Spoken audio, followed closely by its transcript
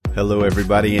Hello,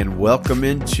 everybody, and welcome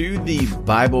into the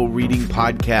Bible Reading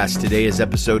Podcast. Today is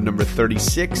episode number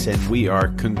 36, and we are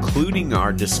concluding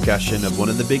our discussion of one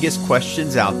of the biggest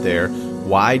questions out there.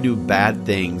 Why do bad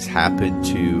things happen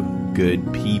to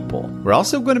good people? We're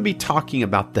also going to be talking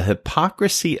about the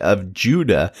hypocrisy of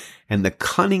Judah and the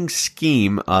cunning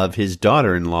scheme of his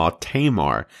daughter-in-law,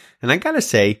 Tamar. And I gotta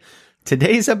say,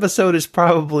 today's episode is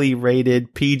probably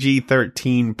rated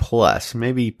PG-13 plus,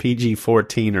 maybe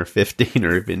PG-14 or 15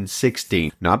 or even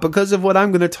 16. Not because of what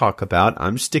I'm going to talk about.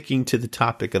 I'm sticking to the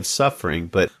topic of suffering,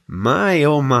 but my,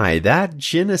 oh my, that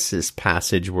Genesis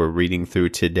passage we're reading through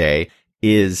today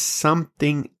is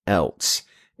something else.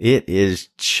 It is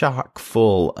chock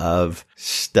full of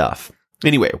stuff.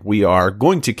 Anyway, we are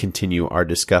going to continue our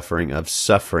discussion of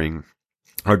suffering,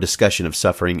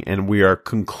 and we are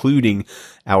concluding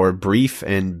our brief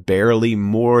and barely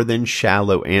more than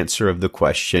shallow answer of the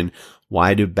question,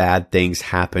 why do bad things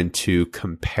happen to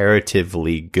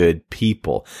comparatively good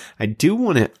people? I do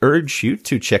want to urge you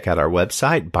to check out our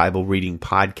website,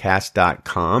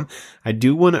 BibleReadingPodcast.com. I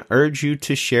do want to urge you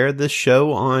to share the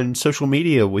show on social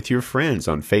media with your friends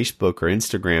on Facebook or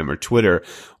Instagram or Twitter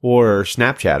or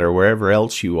Snapchat or wherever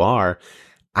else you are.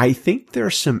 I think there are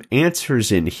some answers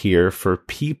in here for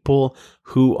people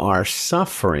who are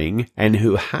suffering and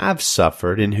who have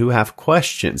suffered and who have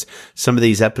questions. Some of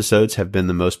these episodes have been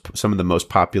some of the most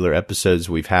popular episodes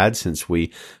we've had since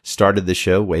we started the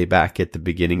show way back at the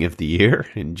beginning of the year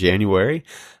in January.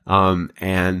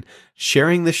 And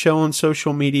sharing the show on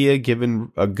social media,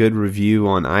 giving a good review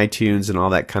on iTunes and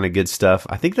all that kind of good stuff.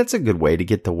 I think that's a good way to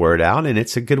get the word out, and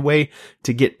it's a good way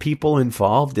to get people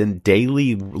involved in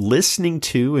daily listening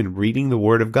to and reading the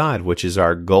Word of God, which is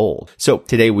our goal. So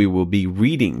today we will be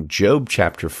reading Job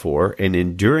chapter 4 and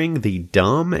enduring the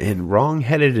dumb and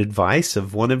wrong-headed advice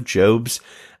of one of Job's,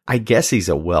 I guess he's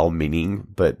a well-meaning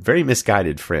but very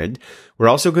misguided friend. We're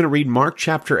also going to read Mark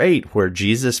chapter 8, where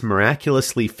Jesus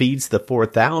miraculously feeds the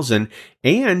 4,000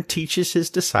 and teaches his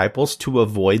disciples to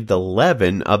avoid the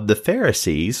leaven of the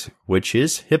Pharisees, which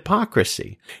is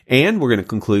hypocrisy. And we're going to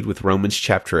conclude with Romans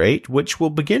chapter 8, which will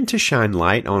begin to shine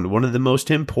light on one of the most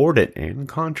important and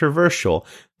controversial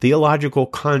theological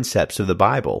concepts of the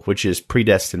Bible, which is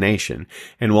predestination,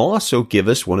 and will also give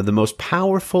us one of the most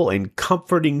powerful and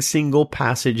comforting single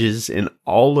passages in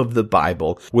all of the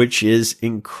Bible, which is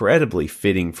incredibly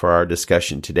fitting for our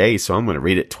discussion today, so I'm going to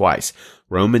read it twice.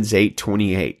 Romans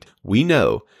 8:28. We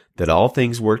know that all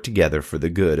things work together for the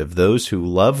good of those who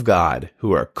love God,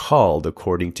 who are called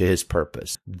according to his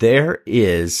purpose. There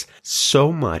is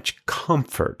so much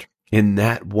comfort in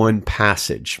that one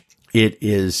passage. It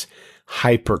is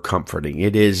hyper comforting.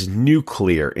 It is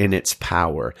nuclear in its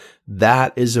power.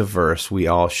 That is a verse we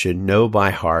all should know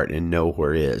by heart and know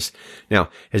where it is. Now,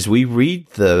 as we read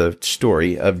the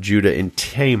story of Judah and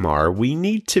Tamar, we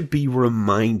need to be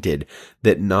reminded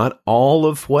that not all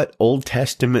of what Old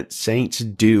Testament saints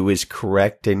do is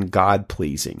correct and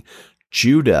God-pleasing.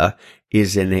 Judah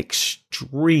is an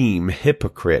extreme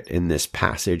hypocrite in this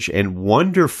passage and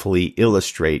wonderfully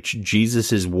illustrates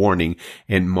Jesus' warning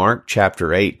in Mark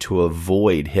chapter 8 to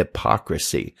avoid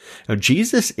hypocrisy. Now,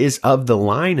 Jesus is of the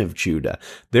line of Judah.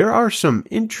 There are some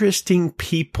interesting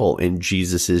people in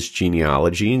Jesus'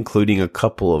 genealogy, including a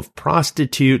couple of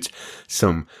prostitutes,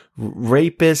 some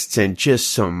rapists, and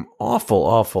just some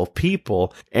awful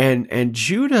people. And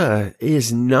Judah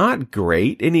is not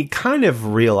great, and he kind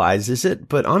of realizes it,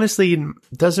 but honestly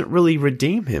doesn't really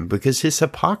redeem him because his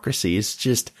hypocrisy is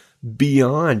just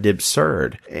beyond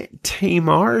absurd.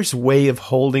 Tamar's way of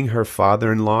holding her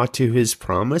father-in-law to his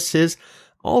promise is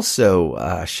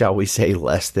also, shall we say,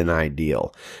 less than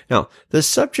ideal. Now, the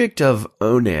subject of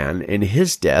Onan and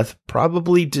his death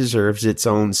probably deserves its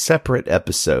own separate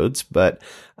episodes, but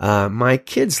my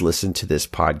kids listen to this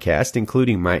podcast,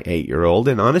 including my 8-year-old,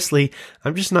 and honestly,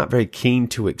 I'm just not very keen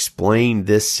to explain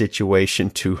this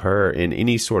situation to her in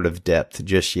any sort of depth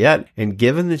just yet. And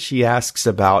given that she asks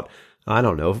about,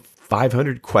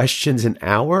 500 questions an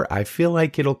hour, I feel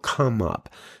like it'll come up.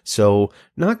 So,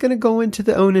 not going to go into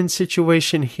the Onan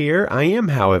situation here. I am,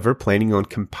 however, planning on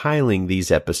compiling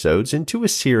these episodes into a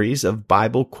series of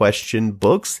Bible question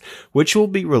books, which will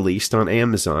be released on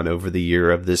Amazon over the year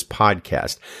of this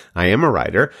podcast. I am a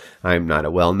writer. I'm not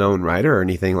a well-known writer or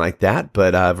anything like that,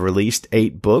 but I've released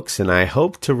 8 books, and I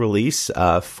hope to release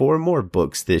 4 more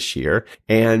books this year.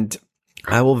 And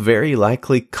I will very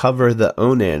likely cover the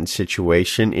Onan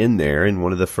situation in there in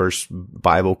one of the first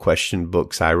Bible question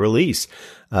books I release,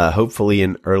 hopefully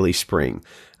in early spring.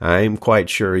 I'm quite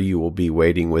sure you will be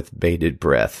waiting with bated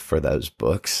breath for those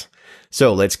books.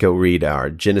 So let's go read our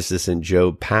Genesis and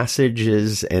Job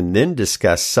passages and then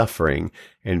discuss suffering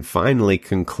and finally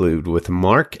conclude with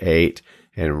Mark 8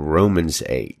 and Romans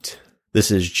 8. This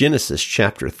is Genesis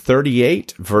chapter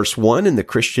 38, verse 1 in the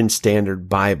Christian Standard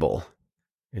Bible,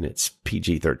 and it's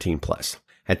PG-13 plus.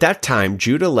 At that time,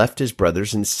 Judah left his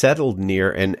brothers and settled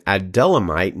near an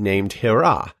Adullamite named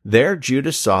Hirah. There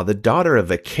Judah saw the daughter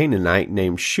of a Canaanite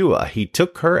named Shua. He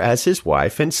took her as his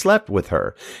wife and slept with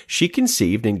her. She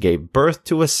conceived and gave birth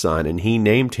to a son, and he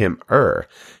named him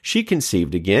She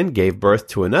conceived again, gave birth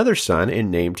to another son, and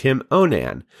named him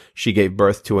Onan. She gave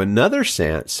birth to another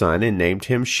son and named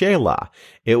him Shelah.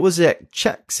 It was at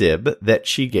Chezib that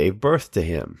she gave birth to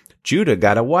him. Judah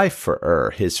got a wife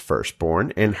for his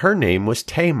firstborn, and her name was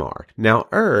Tamar. Now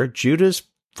Judah's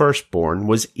firstborn,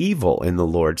 was evil in the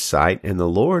Lord's sight, and the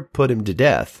Lord put him to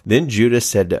death. Then Judah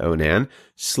said to Onan,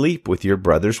 "Sleep with your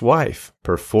brother's wife.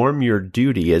 Perform your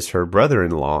duty as her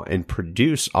brother-in-law, and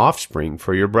produce offspring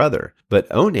for your brother." But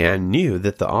Onan knew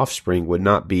that the offspring would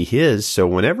not be his, so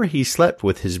whenever he slept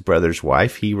with his brother's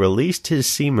wife, he released his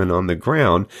semen on the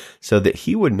ground, so that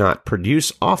he would not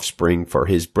produce offspring for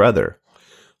his brother.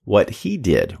 What he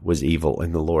did was evil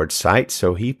in the Lord's sight,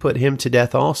 so he put him to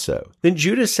death also. Then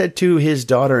Judah said to his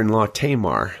daughter-in-law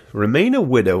Tamar, "Remain a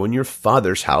widow in your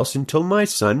father's house until my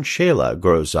son Shelah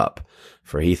grows up."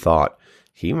 For he thought,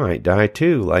 he might die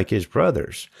too, like his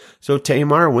brothers. So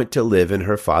Tamar went to live in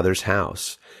her father's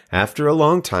house. After a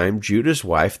long time, Judah's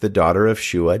wife, the daughter of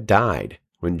Shua, died.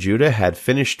 When Judah had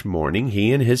finished mourning,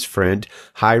 he and his friend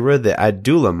Hirah the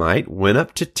Adullamite went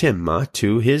up to Timnah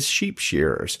to his sheep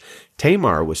shearers.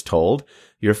 Tamar was told,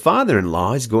 "Your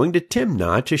father-in-law is going to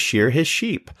Timnah to shear his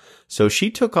sheep." So she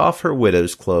took off her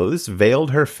widow's clothes, veiled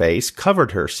her face,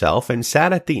 covered herself, and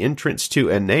sat at the entrance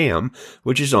to Enaim,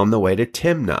 which is on the way to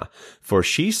Timnah. For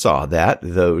she saw that,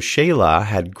 though Shelah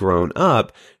had grown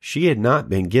up, she had not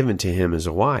been given to him as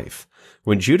a wife.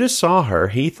 When Judah saw her,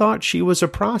 he thought she was a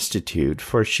prostitute,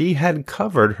 for she had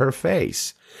covered her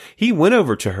face. He went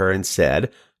over to her and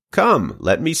said, "Come,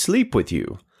 let me sleep with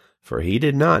you," for he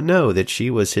did not know that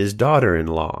she was his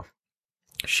daughter-in-law.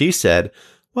 She said,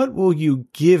 "What will you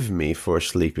give me for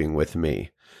sleeping with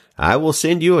me?" "I will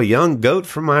send you a young goat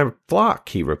from my flock,"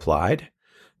 he replied.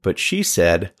 But she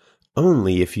said,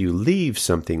 "Only if you leave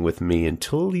something with me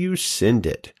until you send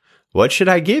it." "What should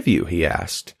I give you?" he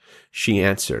asked. She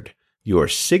answered, "Your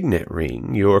signet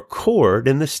ring, your cord,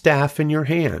 and the staff in your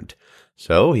hand."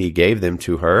 So he gave them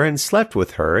to her and slept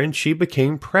with her, and she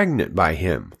became pregnant by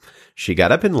him. She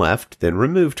got up and left, then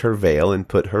removed her veil and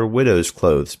put her widow's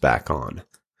clothes back on.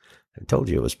 I told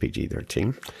you it was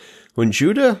PG-13. When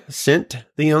Judah sent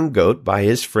the young goat by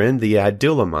his friend the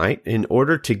Adullamite in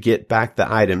order to get back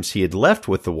the items he had left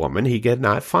with the woman, he could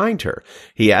not find her.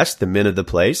 He asked the men of the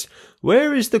place,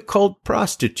 "Where is the cult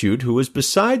prostitute who was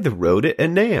beside the road at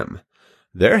Enaim?"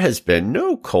 "There has been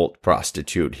no cult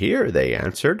prostitute here," they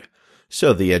answered.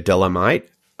 So the Adullamite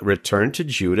returned to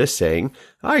Judah, saying,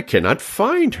 "I cannot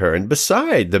find her, and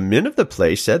beside, the men of the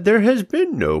place said there has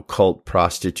been no cult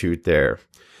prostitute there."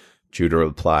 Judah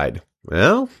replied,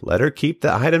 "Well, let her keep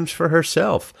the items for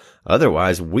herself.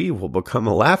 Otherwise, we will become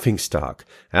a laughingstock.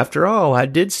 After all, I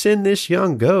did send this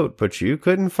young goat, but you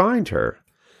couldn't find her."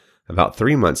 About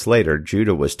 3 months later,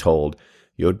 Judah was told,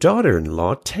 "Your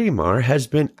daughter-in-law Tamar has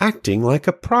been acting like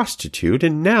a prostitute,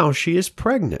 and now she is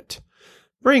pregnant."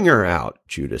 "Bring her out,"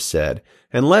 Judah said,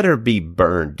 "and let her be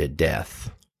burned to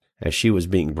death." As she was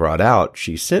being brought out,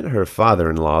 she sent her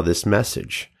father-in-law this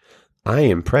message, "I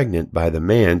am pregnant by the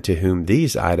man to whom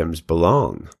these items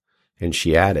belong." And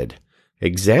she added,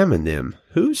 "Examine them.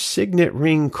 Whose signet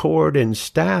ring, cord, and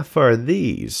staff are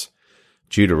these?"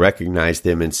 Judah recognized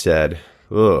them and said,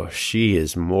 "Oh, she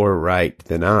is more right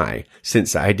than I,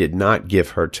 since I did not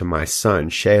give her to my son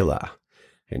Shelah."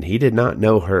 And he did not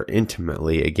know her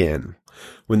intimately again.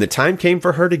 When the time came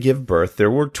for her to give birth, there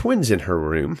were twins in her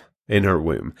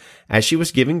womb. As she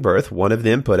was giving birth, one of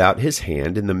them put out his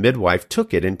hand, and the midwife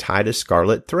took it and tied a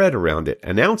scarlet thread around it,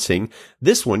 announcing,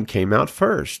 "This one came out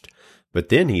first." But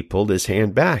then he pulled his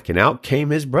hand back, and out came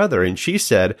his brother, and she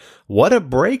said, "What a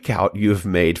breakout you have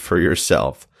made for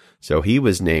yourself." So he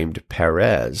was named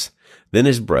Perez. Then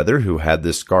his brother, who had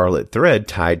the scarlet thread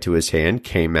tied to his hand,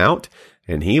 came out,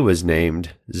 and he was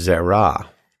named Zerah.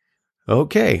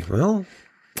 Okay, well,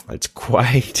 that's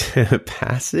quite a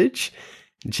passage.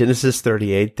 Genesis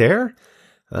 38 there.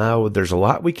 There's a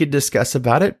lot we could discuss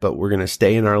about it, but we're going to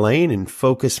stay in our lane and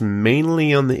focus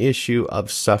mainly on the issue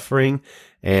of suffering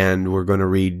And we're going to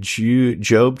read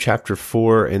Job chapter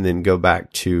 4 and then go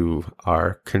back to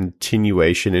our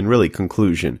continuation and really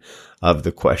conclusion of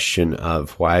the question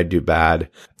of why do bad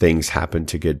things happen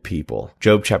to good people.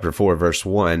 Job chapter 4 verse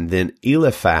 1, Then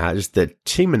Eliphaz the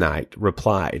Temanite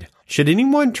replied, Should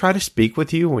anyone try to speak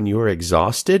with you when you are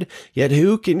exhausted? Yet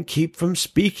who can keep from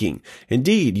speaking?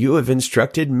 Indeed, you have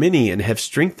instructed many and have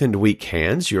strengthened weak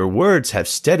hands. Your words have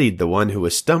steadied the one who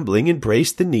was stumbling and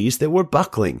braced the knees that were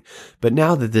buckling. But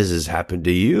now that this has happened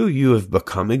to you, you have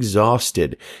become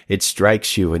exhausted. It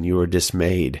strikes you and you are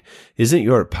dismayed. Isn't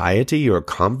your piety, your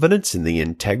confidence in the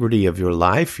integrity of your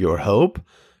life, your hope?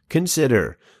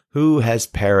 Consider. Who has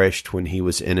perished when he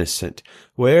was innocent?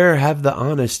 Where have the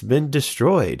honest been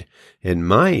destroyed? In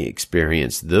my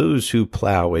experience, those who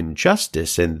plow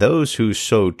injustice and those who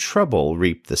sow trouble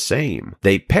reap the same.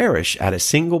 They perish at a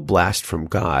single blast from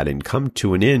God and come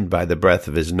to an end by the breath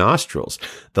of his nostrils.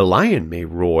 The lion may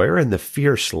roar and the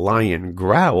fierce lion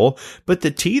growl, but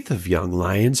the teeth of young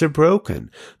lions are broken.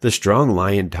 The strong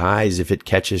lion dies if it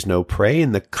catches no prey,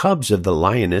 and the cubs of the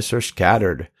lioness are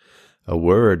scattered. A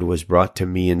word was brought to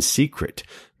me in secret.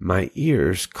 My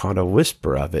ears caught a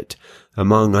whisper of it.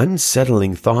 Among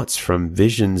unsettling thoughts from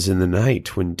visions in the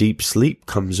night, when deep sleep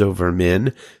comes over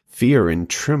men, fear and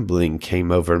trembling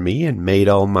came over me and made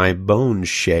all my bones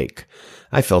shake.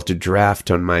 I felt a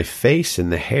draft on my face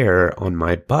and the hair on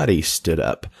my body stood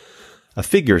up. A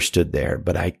figure stood there,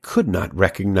 but I could not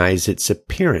recognize its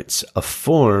appearance. A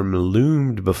form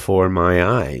loomed before my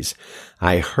eyes.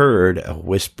 I heard a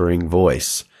whispering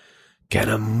voice. Can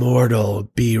a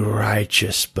mortal be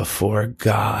righteous before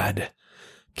God?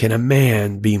 Can a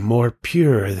man be more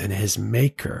pure than his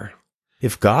Maker?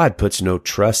 If God puts no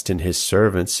trust in his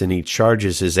servants and he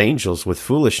charges his angels with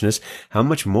foolishness, how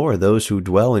much more those who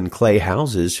dwell in clay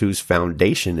houses whose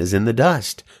foundation is in the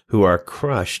dust, who are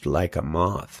crushed like a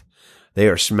moth? They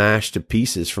are smashed to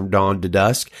pieces from dawn to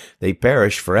dusk. They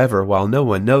perish forever while no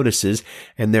one notices,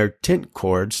 and their tent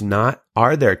cords not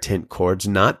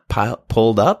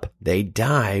pulled up? They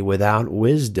die without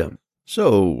wisdom.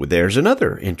 So there's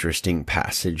another interesting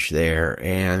passage there,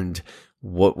 and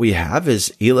what we have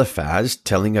is Eliphaz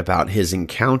telling about his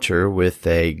encounter with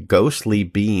a ghostly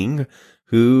being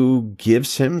who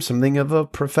gives him something of a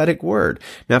prophetic word.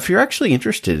 Now, if you're actually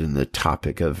interested in the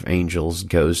topic of angels,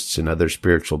 ghosts, and other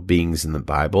spiritual beings in the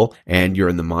Bible, and you're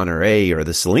in the Monterey or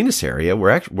the Salinas area,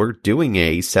 we're doing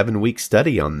a 7-week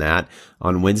study on that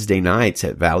on Wednesday nights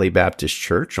at Valley Baptist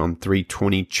Church on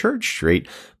 320 Church Street.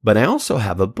 But I also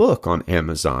have a book on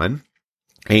Amazon,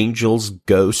 Angels,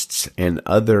 Ghosts, and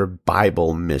Other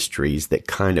Bible Mysteries, that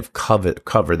kind of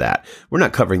cover that. We're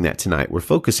not covering that tonight. We're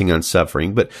focusing on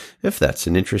suffering, but if that's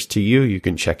an interest to you, you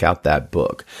can check out that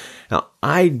book. Now,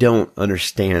 I don't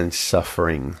understand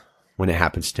suffering when it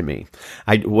happens to me.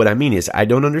 What I mean is I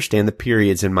don't understand the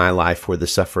periods in my life where the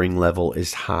suffering level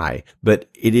is high, but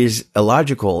it is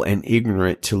illogical and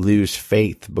ignorant to lose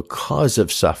faith because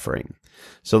of suffering.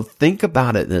 So think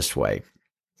about it this way.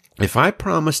 If I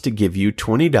promise to give you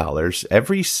 $20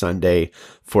 every Sunday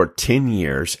for 10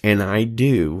 years, and I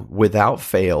do, without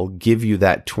fail, give you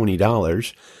that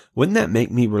 $20, wouldn't that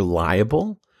make me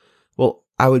reliable? Well,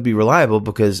 I would be reliable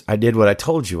because I did what I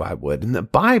told you I would. And the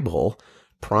Bible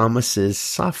promises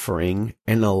suffering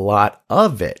and a lot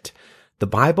of it. The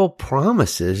Bible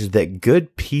promises that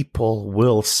good people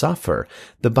will suffer.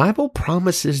 The Bible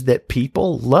promises that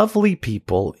people, lovely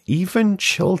people, even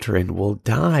children, will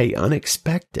die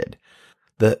unexpected.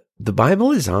 The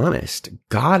Bible is honest.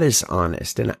 God is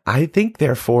honest. And I think,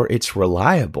 therefore, it's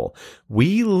reliable.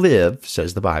 We live,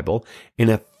 says the Bible, in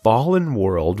a fallen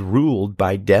world ruled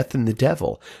by death and the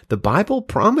devil. The Bible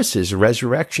promises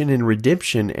resurrection and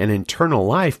redemption and eternal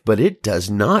life, but it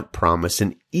does not promise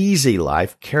an easy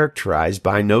life characterized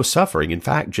by no suffering. In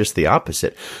fact, just the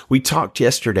opposite. We talked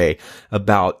yesterday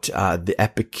about the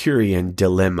Epicurean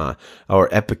dilemma,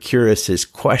 or Epicurus's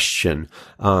question,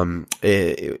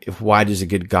 why does a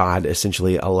good God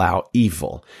essentially allow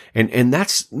evil? And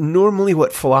that's normally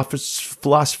what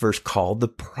philosophers call the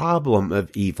problem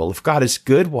of evil. If God is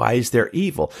good, why is there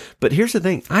evil? But here's the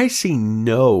thing. I see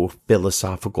no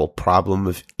philosophical problem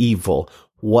of evil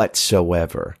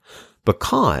whatsoever,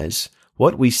 because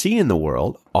what we see in the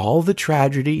world, all the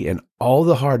tragedy and all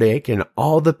the heartache and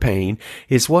all the pain,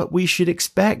 is what we should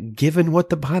expect given what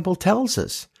the Bible tells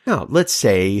us. Now, let's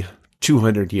say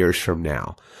 200 years from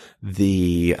now,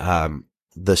 the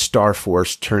Star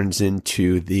Force turns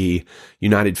into the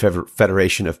United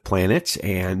Federation of Planets,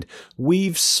 and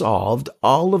we've solved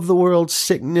all of the world's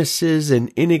sicknesses and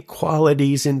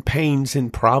inequalities and pains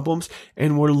and problems,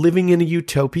 and we're living in a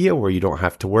utopia where you don't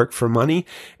have to work for money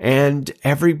and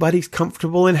everybody's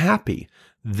comfortable and happy.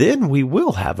 then we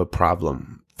will have a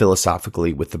problem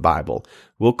philosophically with the Bible.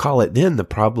 We'll call it then the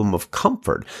problem of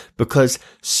comfort, because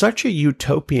such a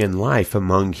utopian life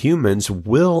among humans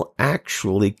will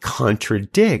actually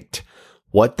contradict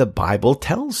what the Bible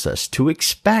tells us to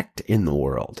expect in the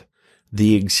world.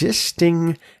 The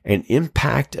existing and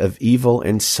impact of evil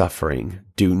and suffering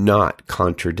do not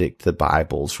contradict the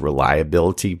Bible's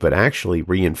reliability, but actually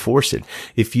reinforce it.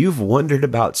 If you've wondered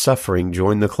about suffering,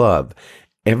 join the club.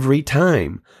 Every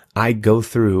time I go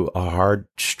through a hard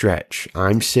stretch,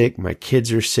 I'm sick, my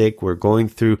kids are sick, we're going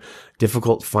through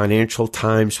difficult financial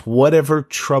times, whatever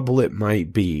trouble it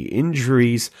might be,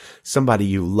 injuries, somebody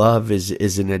you love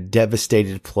is in a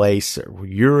devastated place, or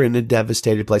you're in a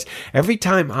devastated place. Every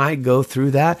time I go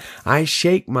through that, I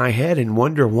shake my head and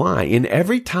wonder why. And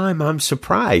every time I'm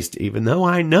surprised, even though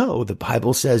I know the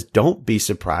Bible says don't be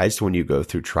surprised when you go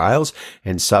through trials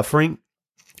and suffering.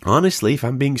 Honestly, if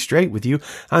I'm being straight with you,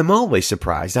 I'm always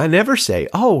surprised. I never say,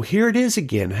 oh, here it is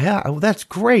again. Oh, that's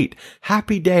great.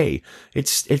 Happy day.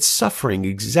 It's suffering,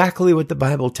 exactly what the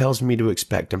Bible tells me to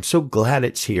expect. I'm so glad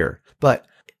it's here. But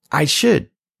I should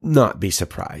not be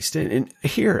surprised. And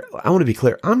here, I want to be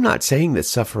clear. I'm not saying that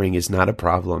suffering is not a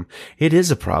problem. It is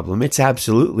a problem. It's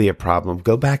absolutely a problem.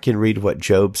 Go back and read what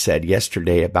Job said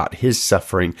yesterday about his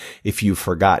suffering if you've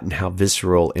forgotten how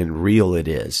visceral and real it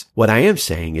is. What I am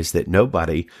saying is that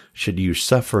nobody should use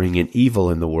suffering and evil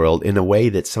in the world in a way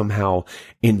that somehow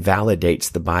invalidates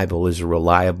the Bible as a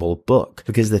reliable book.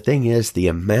 Because the thing is, the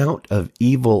amount of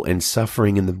evil and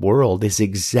suffering in the world is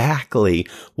exactly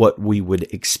what we would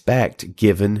expect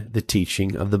given the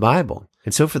teaching of the Bible.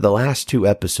 And so for the last 2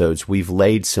 episodes, we've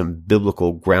laid some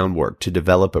biblical groundwork to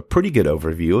develop a pretty good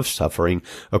overview of suffering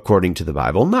according to the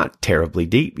Bible. Not terribly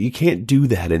deep. You can't do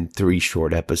that in 3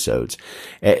 short episodes.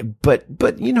 But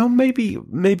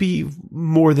maybe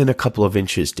more than a couple of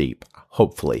inches deep,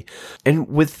 hopefully. And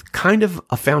with kind of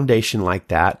a foundation like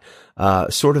that,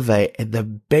 most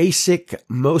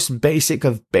basic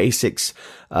of basics,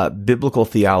 biblical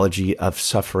theology of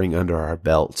suffering under our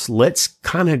belts, let's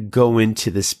kind of go into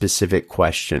the specific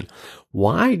question.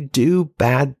 Why do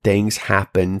bad things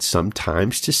happen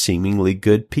sometimes to seemingly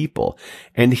good people?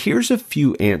 And here's a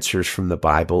few answers from the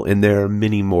Bible, and there are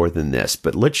many more than this,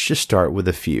 but let's just start with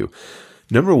a few.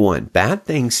 Number 1, bad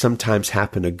things sometimes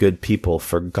happen to good people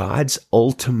for God's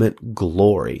ultimate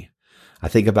glory. I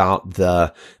think about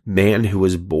the man who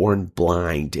was born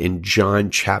blind in John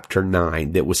chapter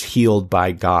 9 that was healed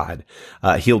by God,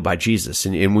 healed by Jesus.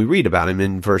 And we read about him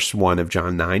in verse 1 of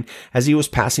John 9. As he was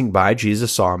passing by,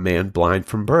 Jesus saw a man blind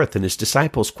from birth, and his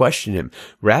disciples questioned him,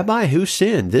 Rabbi, who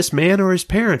sinned, this man or his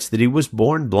parents, that he was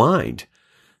born blind?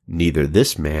 Neither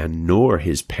this man nor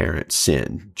his parents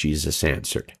sinned, Jesus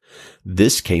answered.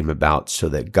 This came about so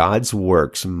that God's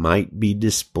works might be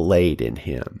displayed in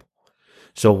him.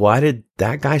 So why did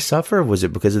that guy suffer? Was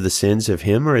it because of the sins of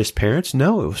him or his parents?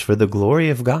 No, it was for the glory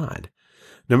of God.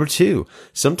 Number 2,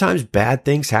 sometimes bad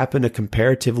things happen to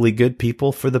comparatively good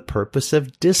people for the purpose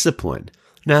of discipline.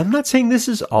 Now, I'm not saying this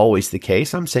is always the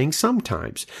case. I'm saying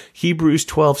sometimes. Hebrews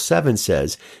 12:7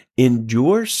 says,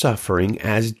 endure suffering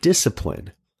as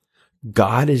discipline.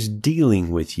 God is dealing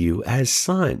with you as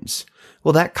sons.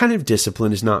 Well, that kind of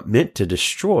discipline is not meant to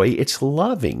destroy. It's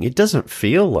loving. It doesn't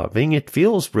feel loving. It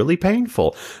feels really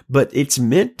painful, but it's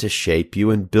meant to shape you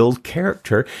and build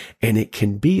character. And it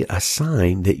can be a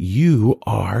sign that you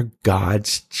are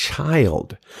God's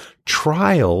child.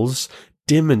 Trials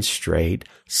demonstrate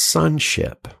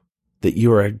sonship, that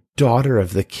you're a daughter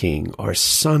of the King or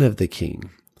son of the King.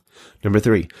 Number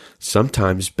 3,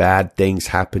 sometimes bad things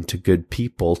happen to good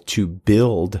people to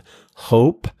build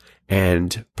hope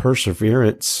and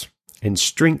perseverance and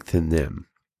strengthen them.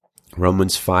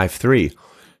 Romans 5:3,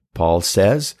 Paul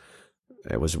says,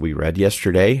 as we read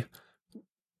yesterday,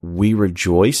 we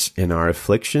rejoice in our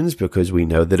afflictions because we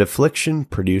know that affliction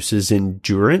produces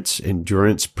endurance.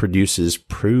 Endurance produces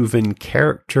proven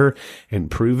character,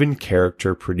 and proven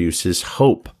character produces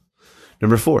hope.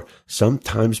 Number 4,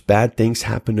 sometimes bad things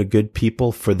happen to good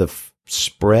people for the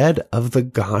spread of the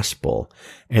gospel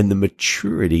and the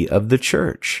maturity of the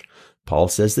church. Paul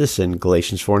says this in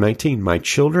Galatians 4:19, my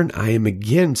children, I am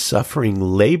again suffering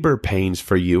labor pains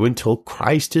for you until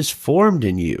Christ is formed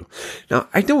in you. Now,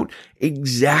 I don't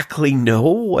exactly know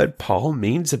what Paul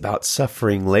means about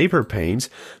suffering labor pains,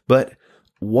 but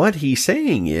what he's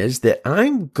saying is that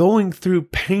I'm going through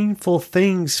painful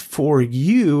things for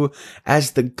you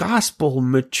as the gospel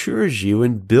matures you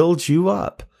and builds you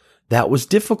up. That was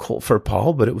difficult for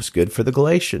Paul, but it was good for the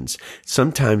Galatians.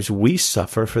 Sometimes we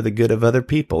suffer for the good of other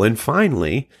people. And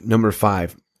finally, number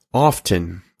 5,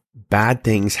 often bad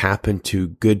things happen to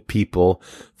good people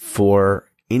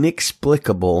for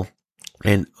inexplicable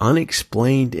and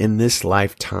unexplained in this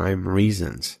lifetime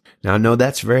reasons. Now, I know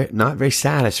that's not very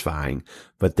satisfying,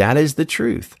 but that is the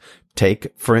truth.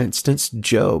 Take, for instance,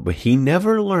 Job. He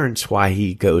never learns why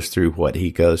he goes through what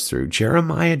he goes through.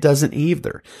 Jeremiah doesn't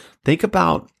either. Think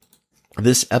about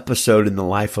this episode in the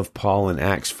life of Paul in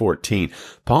Acts 14.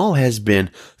 Paul has been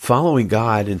following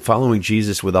God and following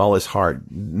Jesus with all his heart,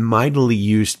 mightily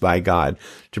used by God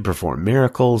to perform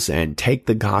miracles and take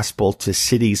the gospel to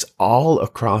cities all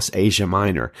across Asia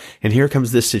Minor. And here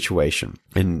comes this situation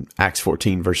in Acts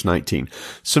 14, verse 19.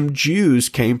 Some Jews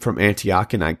came from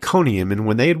Antioch and Iconium, and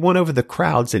when they had won over the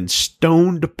crowds and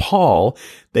stoned Paul,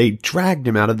 they dragged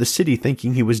him out of the city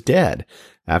thinking he was dead.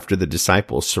 After the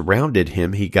disciples surrounded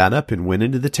him, he got up and went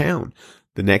into the town.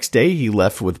 The next day he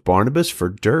left with Barnabas for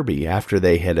Derbe. After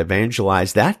they had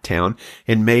evangelized that town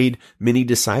and made many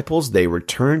disciples, they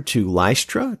returned to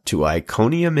Lystra, to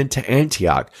Iconium, and to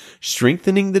Antioch,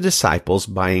 strengthening the disciples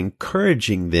by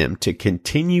encouraging them to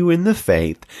continue in the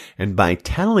faith and by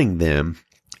telling them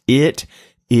it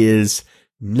is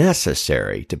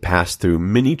necessary to pass through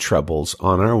many troubles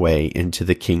on our way into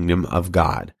the kingdom of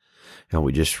God. Now,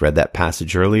 we just read that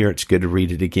passage earlier. It's good to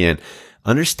read it again.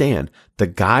 Understand, the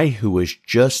guy who was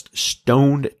just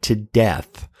stoned to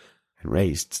death and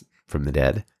raised from the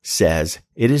dead says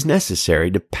it is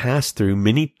necessary to pass through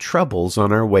many troubles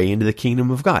on our way into the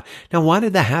kingdom of God. Now, why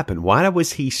did that happen? Why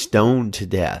was he stoned to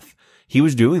death? He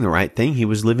was doing the right thing. He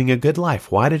was living a good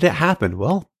life. Why did it happen?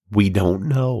 Well, we don't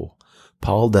know.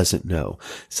 Paul doesn't know.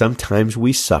 Sometimes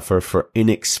we suffer for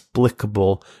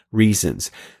inexplicable reasons.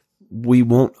 We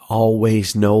won't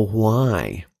always know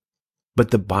why,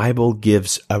 but the Bible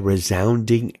gives a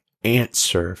resounding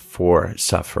answer for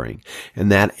suffering,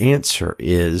 and that answer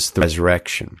is the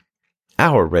resurrection.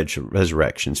 Our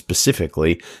resurrection,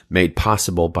 specifically made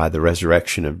possible by the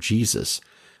resurrection of Jesus.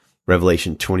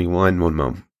 Revelation 21, one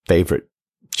of my favorite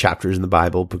chapters in the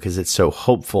Bible because it's so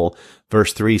hopeful.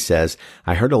 Verse 3 says,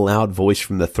 I heard a loud voice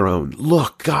from the throne.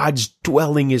 Look, God's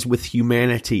dwelling is with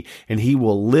humanity, and he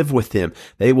will live with them.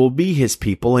 They will be his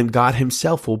people, and God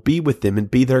himself will be with them and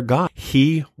be their God.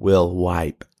 He will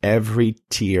wipe every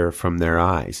tear from their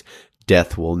eyes.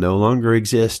 Death will no longer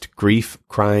exist. Grief,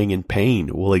 crying, and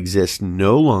pain will exist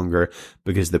no longer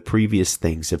because the previous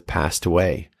things have passed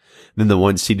away. Then the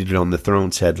one seated on the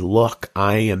throne said, Look,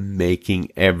 I am making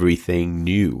everything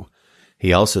new.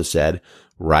 He also said,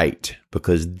 Write,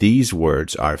 because these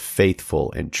words are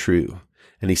faithful and true.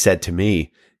 And he said to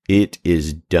me, It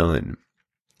is done.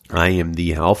 I am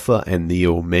the Alpha and the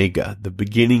Omega, the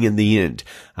beginning and the end.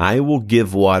 I will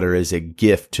give water as a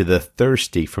gift to the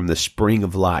thirsty from the spring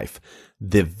of life.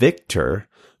 The victor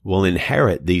will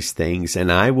inherit these things,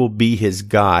 and I will be his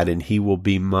God, and he will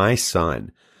be my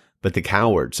son. But the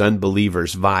cowards,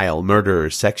 unbelievers, vile,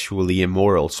 murderers, sexually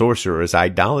immoral, sorcerers,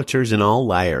 idolaters, and all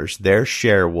liars, their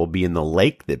share will be in the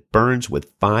lake that burns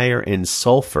with fire and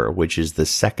sulfur, which is the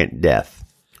second death.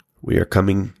 We are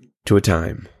coming to a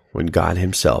time when God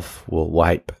himself will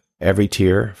wipe every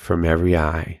tear from every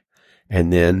eye,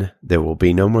 and then there will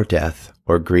be no more death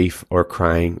or grief or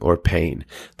crying or pain.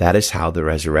 That is how the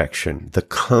resurrection, the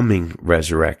coming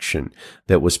resurrection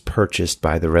that was purchased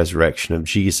by the resurrection of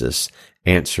Jesus,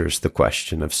 answers the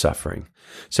question of suffering.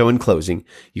 So in closing,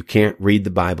 you can't read the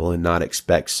Bible and not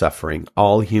expect suffering.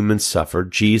 All humans suffer.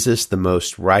 Jesus, the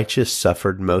most righteous,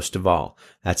 suffered most of all.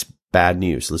 That's bad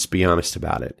news. Let's be honest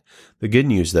about it. The good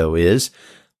news, though, is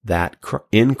that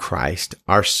in Christ,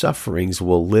 our sufferings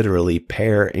will literally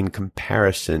pair in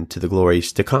comparison to the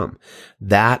glories to come.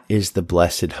 That is the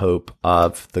blessed hope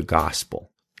of the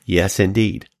gospel. Yes,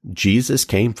 indeed. Jesus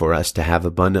came for us to have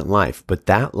abundant life, but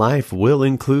that life will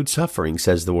include suffering,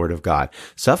 says the Word of God.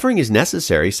 Suffering is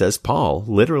necessary, says Paul,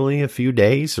 literally a few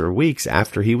days or weeks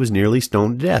after he was nearly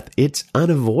stoned to death. It's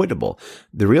unavoidable.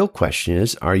 The real question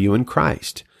is, are you in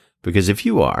Christ? Because if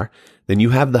you are, then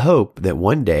you have the hope that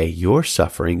one day your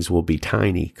sufferings will be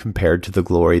tiny compared to the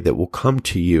glory that will come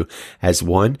to you as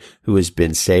one who has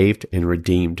been saved and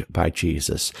redeemed by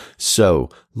Jesus. So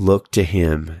look to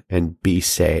him and be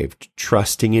saved,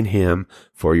 trusting in him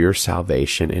for your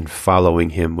salvation and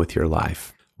following him with your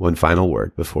life. One final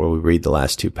word before we read the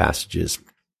last two passages.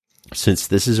 Since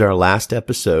this is our last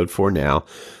episode for now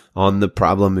on the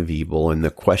problem of evil and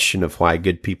the question of why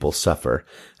good people suffer,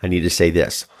 I need to say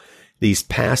this. These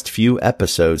past few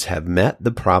episodes have met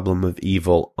the problem of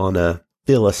evil on a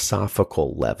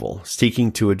philosophical level,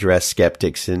 seeking to address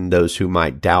skeptics and those who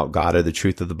might doubt God or the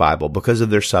truth of the Bible because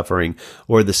of their suffering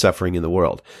or the suffering in the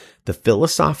world. The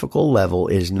philosophical level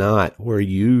is not where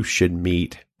you should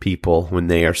meet people when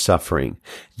they are suffering.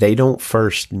 They don't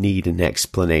first need an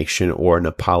explanation or an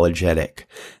apologetic.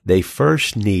 They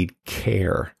first need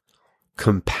care,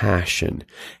 compassion,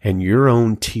 and your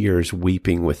own tears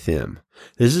weeping with them.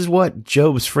 This is what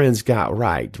Job's friends got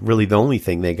right. Really the only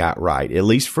thing they got right, at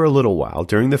least for a little while,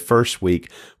 during the first week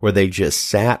where they just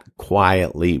sat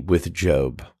quietly with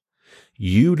Job.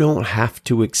 You don't have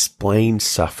to explain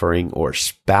suffering or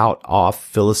spout off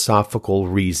philosophical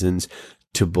reasons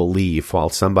to believe while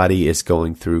somebody is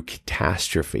going through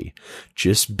catastrophe.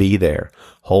 Just be there,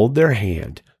 hold their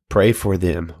hand, pray for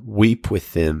them, weep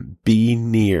with them, be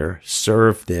near,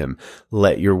 serve them.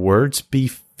 Let your words be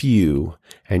few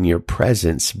and your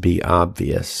presence be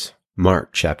obvious. Mark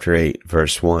chapter 8,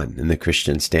 verse 1 in the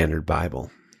Christian Standard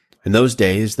Bible. In those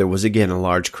days there was again a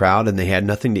large crowd, and they had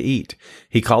nothing to eat.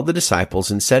 He called the disciples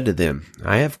and said to them,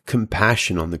 I have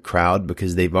compassion on the crowd,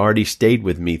 because they've already stayed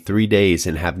with me 3 days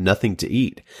and have nothing to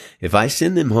eat. If I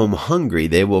send them home hungry,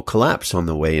 they will collapse on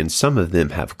the way, and some of them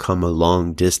have come a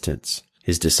long distance.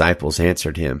 His disciples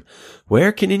answered him,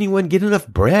 Where can anyone get enough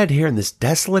bread here in this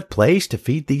desolate place to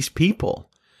feed these people?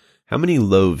 How many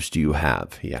loaves do you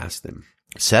have? He asked them.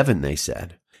 7, they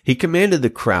said. He commanded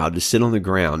the crowd to sit on the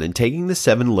ground, and taking the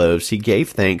 7 loaves, he gave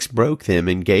thanks, broke them,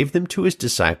 and gave them to his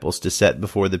disciples to set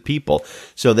before the people.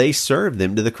 So they served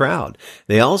them to the crowd.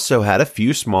 They also had a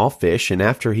few small fish, and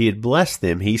after he had blessed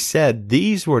them, he said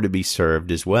these were to be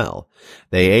served as well.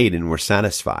 They ate and were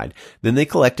satisfied. Then they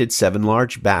collected 7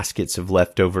 large baskets of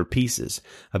leftover pieces.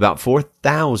 About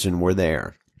 4,000 were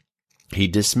there. He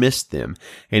dismissed them,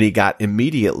 and he got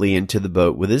immediately into the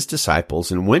boat with his disciples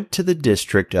and went to the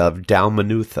district of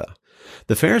Dalmanutha.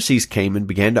 The Pharisees came and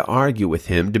began to argue with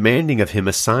him, demanding of him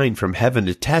a sign from heaven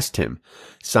to test him.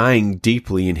 Sighing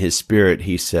deeply in his spirit,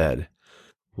 he said,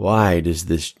 Why does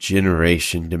this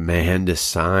generation demand a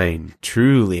sign?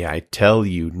 Truly, I tell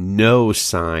you, no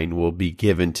sign will be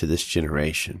given to this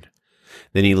generation.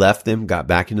 Then he left them, got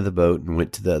back into the boat, and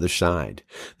went to the other side.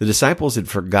 The disciples had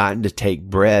forgotten to take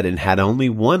bread and had only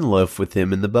 1 loaf with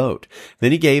them in the boat.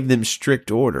 Then he gave them strict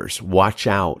orders. Watch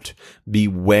out.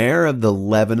 Beware of the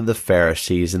leaven of the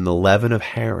Pharisees and the leaven of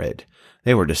Herod.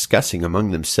 They were discussing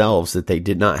among themselves that they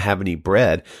did not have any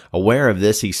bread. Aware of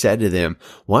this, he said to them,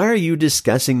 Why are you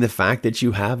discussing the fact that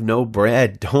you have no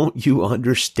bread? Don't you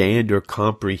understand or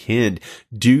comprehend?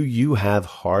 Do you have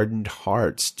hardened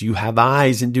hearts? Do you have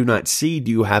eyes and do not see?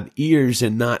 Do you have ears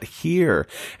and not hear?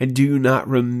 And do you not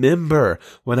remember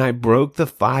when I broke the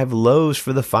 5 loaves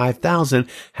for the 5,000?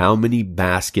 How many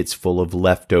baskets full of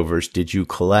leftovers did you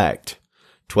collect?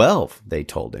 12, they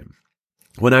told him.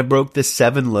 When I broke the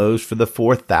 7 loaves for the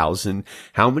 4,000,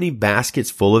 how many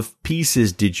baskets full of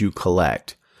pieces did you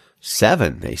collect?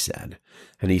 7, they said.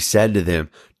 And he said to them,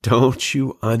 Don't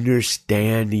you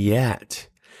understand yet?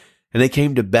 And they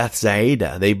came to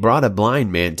Bethsaida. They brought a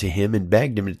blind man to him and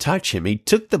begged him to touch him. He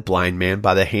took the blind man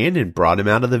by the hand and brought him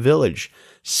out of the village.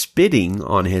 Spitting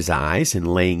on his eyes and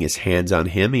laying his hands on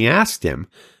him, he asked him,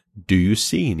 Do you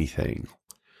see anything?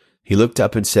 He looked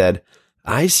up and said,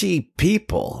 I see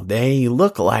people. They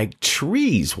look like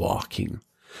trees walking.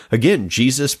 Again,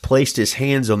 Jesus placed his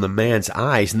hands on the man's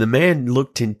eyes, and the man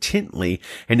looked intently,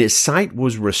 and his sight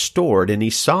was restored, and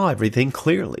he saw everything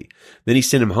clearly. Then he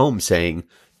sent him home, saying,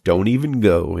 Don't even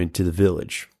go into the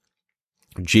village.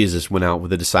 Jesus went out with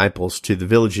the disciples to the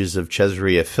villages of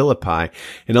Caesarea Philippi,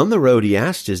 and on the road he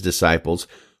asked his disciples,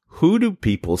 Who do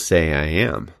people say I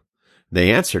am? They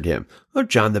answered him,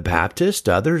 John the Baptist,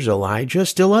 others Elijah,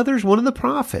 still others one of the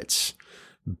prophets.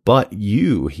 But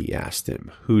you, he asked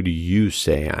them, who do you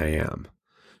say I am?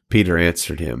 Peter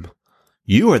answered him,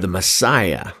 You are the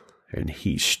Messiah. And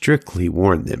he strictly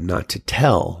warned them not to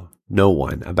tell no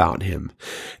one about him.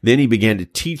 Then he began to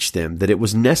teach them that it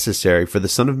was necessary for the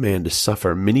Son of Man to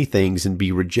suffer many things and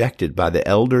be rejected by the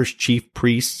elders, chief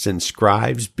priests, and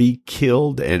scribes, be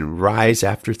killed, and rise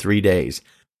after 3 days.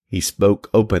 He spoke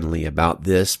openly about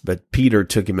this, but Peter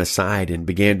took him aside and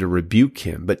began to rebuke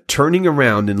him. But turning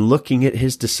around and looking at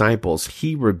his disciples,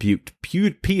 he rebuked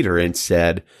Peter and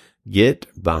said, Get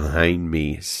behind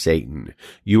me, Satan.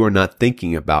 You are not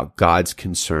thinking about God's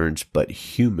concerns, but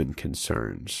human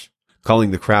concerns.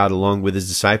 Calling the crowd along with his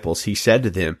disciples, he said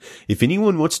to them, If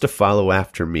anyone wants to follow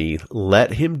after me,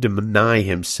 let him deny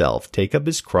himself, take up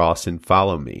his cross, and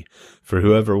follow me. For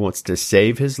whoever wants to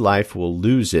save his life will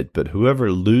lose it, but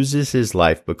whoever loses his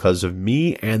life because of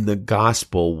me and the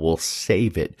gospel will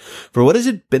save it. For what does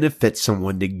it benefit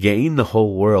someone to gain the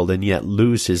whole world and yet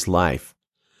lose his life?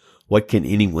 What can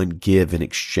anyone give in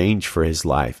exchange for his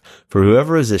life? For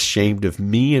whoever is ashamed of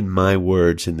me and my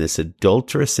words in this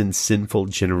adulterous and sinful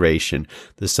generation,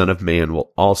 the Son of Man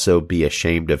will also be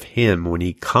ashamed of him when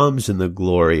he comes in the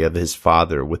glory of his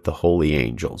Father with the holy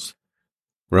angels.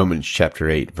 Romans chapter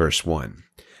 8, verse 1.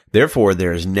 Therefore,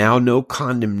 there is now no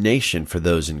condemnation for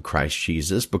those in Christ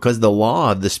Jesus, because the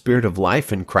law of the Spirit of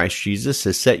life in Christ Jesus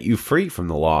has set you free from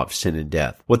the law of sin and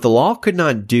death. What the law could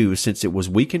not do, since it was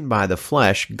weakened by the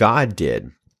flesh, God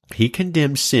did. He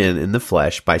condemned sin in the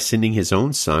flesh by sending his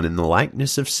own Son in the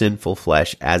likeness of sinful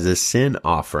flesh as a sin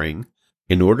offering,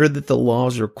 in order that the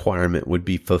law's requirement would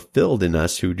be fulfilled in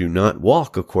us who do not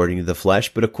walk according to the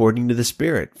flesh, but according to the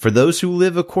Spirit. For those who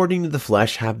live according to the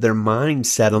flesh have their mind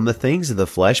set on the things of the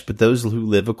flesh, but those who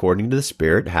live according to the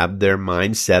Spirit have their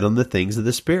mind set on the things of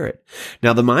the Spirit.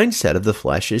 Now the mindset of the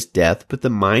flesh is death, but the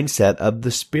mindset of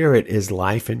the Spirit is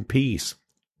life and peace.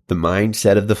 The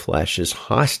mindset of the flesh is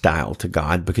hostile to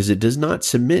God because it does not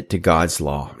submit to God's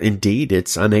law. Indeed,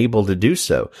 it's unable to do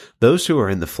so. Those who are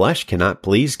in the flesh cannot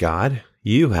please God.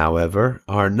 You, however,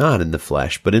 are not in the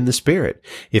flesh, but in the Spirit,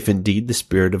 if indeed the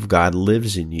Spirit of God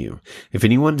lives in you. If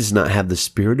anyone does not have the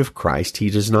Spirit of Christ, he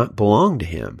does not belong to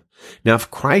him. Now, if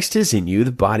Christ is in you,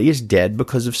 the body is dead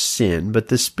because of sin, but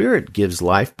the Spirit gives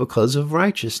life because of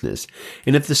righteousness.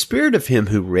 And if the Spirit of him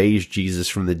who raised Jesus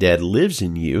from the dead lives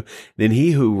in you, then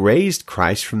he who raised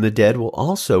Christ from the dead will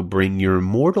also bring your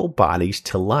mortal bodies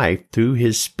to life through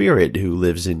his Spirit who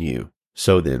lives in you.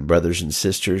 So then, brothers and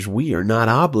sisters, we are not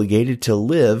obligated to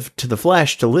live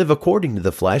according to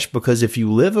the flesh, because if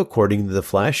you live according to the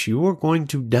flesh, you are going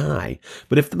to die.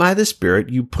 But if by the Spirit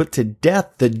you put to death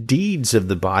the deeds of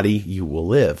the body, you will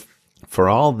live. For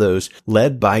all those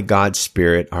led by God's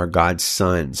Spirit are God's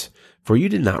sons. For you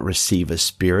did not receive a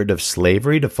spirit of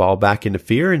slavery to fall back into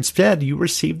fear. Instead, you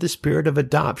received the Spirit of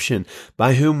adoption,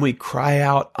 by whom we cry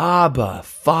out, Abba,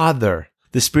 Father.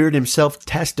 The Spirit himself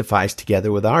testifies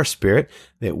together with our spirit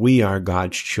that we are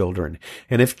God's children.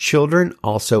 And if children,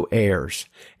 also heirs,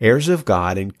 heirs of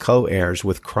God and co-heirs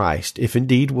with Christ, if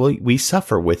indeed we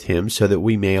suffer with him, so that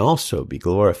we may also be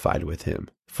glorified with him.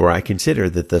 For I consider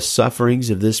that the sufferings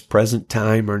of this present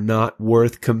time are not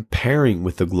worth comparing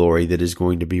with the glory that is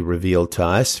going to be revealed to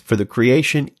us. For the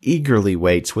creation eagerly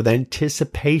waits with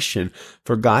anticipation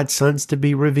for God's sons to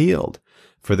be revealed.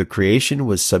 For the creation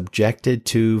was subjected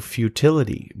to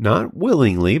futility, not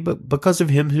willingly, but because of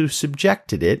him who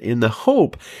subjected it, in the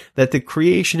hope that the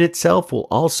creation itself will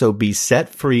also be set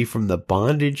free from the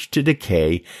bondage to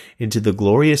decay into the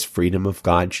glorious freedom of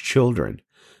God's children.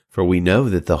 For we know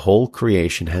that the whole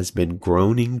creation has been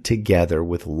groaning together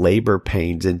with labor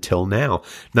pains until now.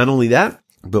 Not only that,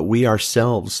 but we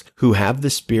ourselves, who have the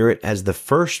Spirit as the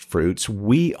first fruits,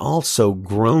 we also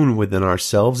groan within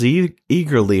ourselves,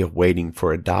 eagerly awaiting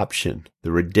for adoption,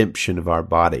 the redemption of our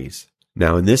bodies.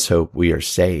 Now in this hope we are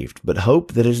saved, but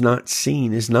hope that is not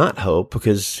seen is not hope,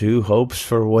 because who hopes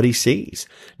for what he sees?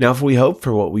 Now if we hope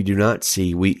for what we do not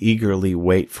see, we eagerly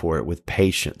wait for it with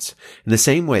patience. In the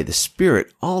same way, the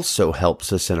Spirit also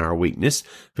helps us in our weakness,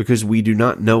 because we do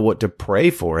not know what to pray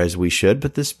for as we should,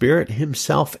 but the Spirit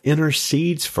himself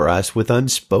intercedes for us with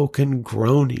unspoken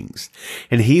groanings.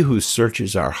 And he who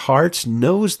searches our hearts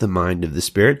knows the mind of the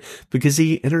Spirit, because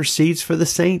he intercedes for the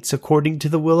saints according to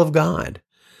the will of God.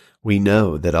 We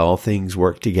know that all things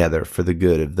work together for the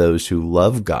good of those who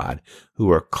love God, who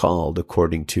are called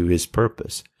according to his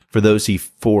purpose. For those he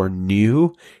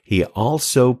foreknew, he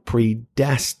also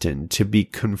predestined to be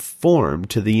conformed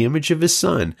to the image of his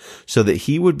Son, so that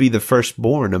he would be the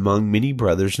firstborn among many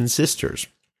brothers and sisters.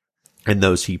 And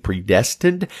those he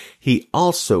predestined, he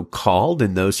also called,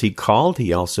 and those he called,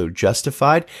 he also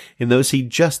justified, and those he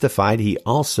justified, he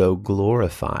also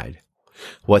glorified.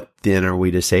 What then are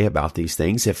we to say about these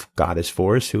things? If God is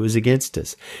for us, who is against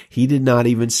us? He did not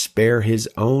even spare his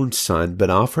own Son,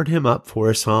 but offered him up for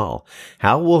us all.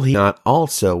 How will he not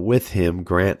also with him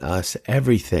grant us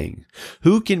everything?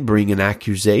 Who can bring an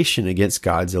accusation against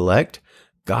God's elect?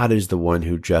 God is the one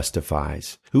who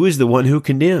justifies. Who is the one who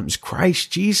condemns?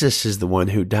 Christ Jesus is the one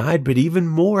who died, but even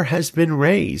more has been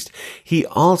raised. He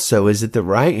also is at the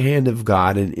right hand of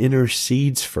God and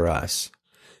intercedes for us.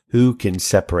 Who can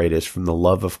separate us from the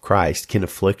love of Christ? Can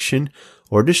affliction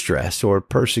or distress or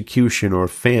persecution or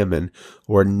famine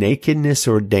or nakedness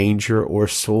or danger or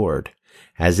sword?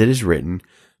 As it is written,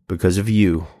 because of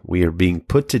you, we are being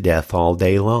put to death all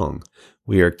day long.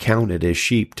 We are counted as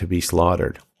sheep to be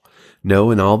slaughtered.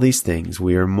 No, in all these things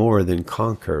we are more than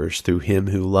conquerors through him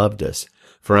who loved us.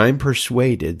 For I am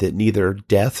persuaded that neither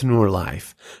death nor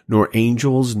life, nor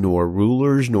angels, nor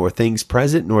rulers, nor things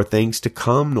present, nor things to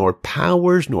come, nor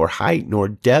powers, nor height, nor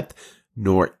depth,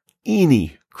 nor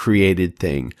any created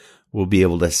thing will be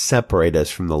able to separate us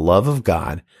from the love of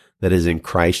God that is in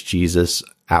Christ Jesus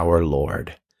our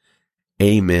Lord.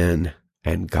 Amen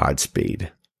and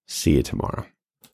Godspeed. See you tomorrow.